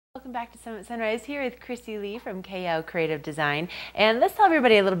Welcome back to Summit Sunrise here with Christy Lee from KO Creative Design. And let's tell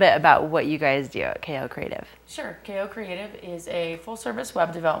everybody a little bit about what you guys do at KO Creative. Sure. KO Creative is a full-service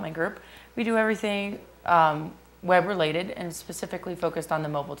web development group. We do everything web-related and specifically focused on the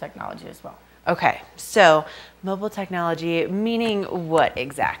mobile technology as well. Okay, so mobile technology, meaning what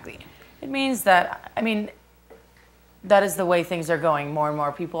exactly? It means that, that is the way things are going. More and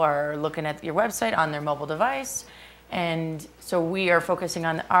more people are looking at your website on their mobile device. And so we are focusing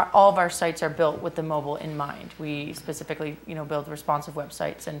on all of our sites are built with the mobile in mind. We specifically, build responsive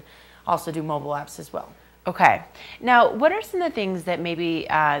websites and also do mobile apps as well. Okay. Now, what are some of the things that maybe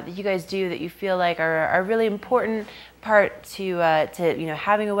that you guys do that you feel like are a really important part to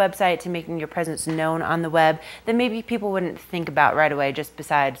having a website, to making your presence known on the web that maybe people wouldn't think about right away, just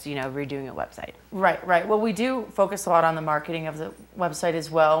besides redoing a website? Right. Well, we do focus a lot on the marketing of the website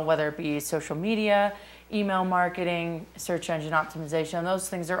as well, whether it be social media, email marketing, search engine optimization. Those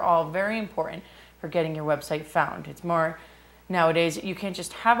things are all very important for getting your website found. It's more nowadays, you can't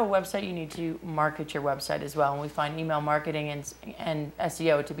just have a website, you need to market your website as well. And we find email marketing and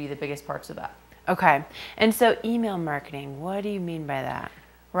SEO to be the biggest parts of that. Okay. And so email marketing, what do you mean by that?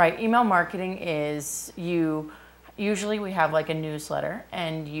 Right. Email marketing is usually we have like a newsletter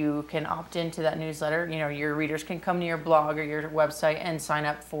and you can opt into that newsletter. Your readers can come to your blog or your website and sign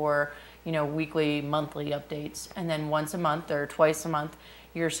up for weekly, monthly updates. And then once a month or twice a month,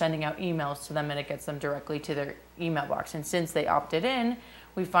 you're sending out emails to them and it gets them directly to their email box. And since they opted in,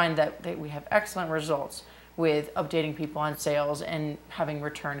 we find that we have excellent results with updating people on sales and having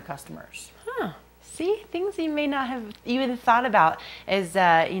return customers. Huh. See, things you may not have even thought about as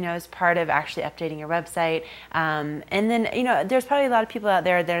as part of actually updating your website. And then there's probably a lot of people out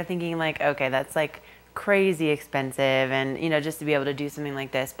there that are thinking like, okay, that's like crazy expensive, and just to be able to do something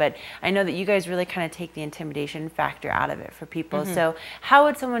like this. But I know that you guys really kind of take the intimidation factor out of it for people. Mm-hmm. So how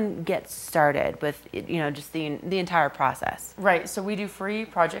would someone get started with just the entire process? Right. So we do free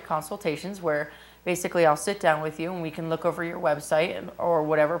project consultations where basically I'll sit down with you and we can look over your website or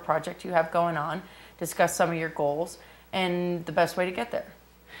whatever project you have going on, discuss some of your goals and the best way to get there.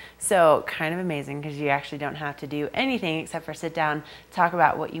 So kind of amazing, because you actually don't have to do anything except for sit down, talk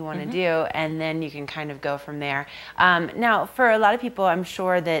about what you want to do, and then you can kind of go from there. Now, for a lot of people, I'm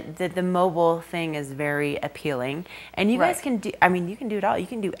sure that the mobile thing is very appealing, and you guys can do. You can do it all. You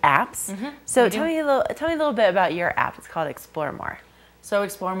can do apps. So tell me a little bit about your app. It's called Explore More. So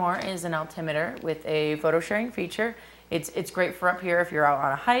Explore More is an altimeter with a photo sharing feature. It's great for up here if you're out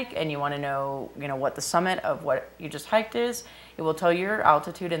on a hike and you want to know what the summit of what you just hiked is. It will tell you your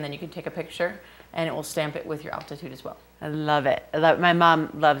altitude, and then you can take a picture and it will stamp it with your altitude as well. I love it. My mom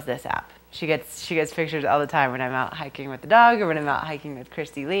loves this app. She gets pictures all the time when I'm out hiking with the dog or when I'm out hiking with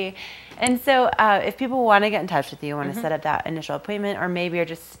Christy Lee. And so if people want to get in touch with you, want to set up that initial appointment, or maybe are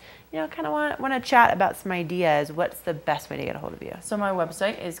just kind of want to chat about some ideas, what's the best way to get a hold of you? So my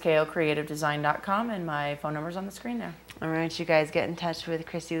website is kocreativedesign.com, and my phone number is on the screen there. All right, you guys get in touch with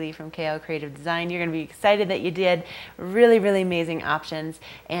Christy Lee from KO Creative Design. You're going to be excited that you did. Really, really amazing options.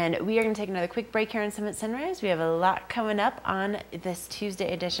 And we are going to take another quick break here on Summit Sunrise. We have a lot coming up on this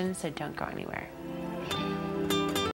Tuesday edition, so don't go anywhere.